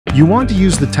You want to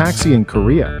use the taxi in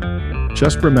Korea.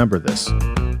 Just remember this.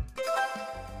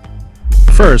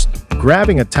 First,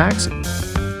 grabbing a taxi.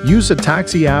 Use a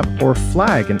taxi app or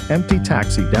flag an empty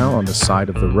taxi down on the side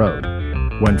of the road.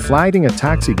 When flagging a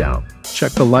taxi down,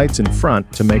 check the lights in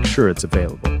front to make sure it's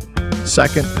available.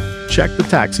 Second, check the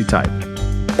taxi type.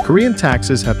 Korean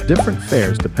taxis have different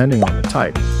fares depending on the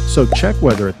type, so check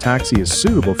whether a taxi is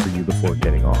suitable for you before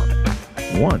getting on.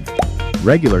 1.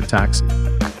 Regular taxi.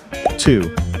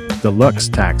 2. Deluxe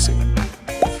taxi.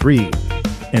 3.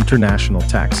 International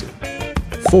taxi.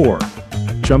 4.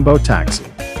 Jumbo taxi.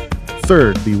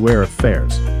 Third, beware of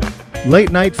fares.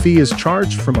 Late night fee is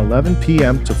charged from 11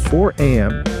 p.m. to 4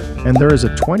 a.m. and there is a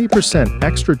 20%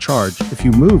 extra charge if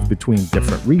you move between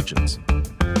different regions.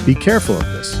 Be careful of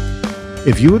this.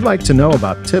 If you would like to know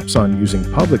about tips on using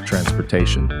public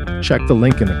transportation, check the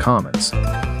link in the comments.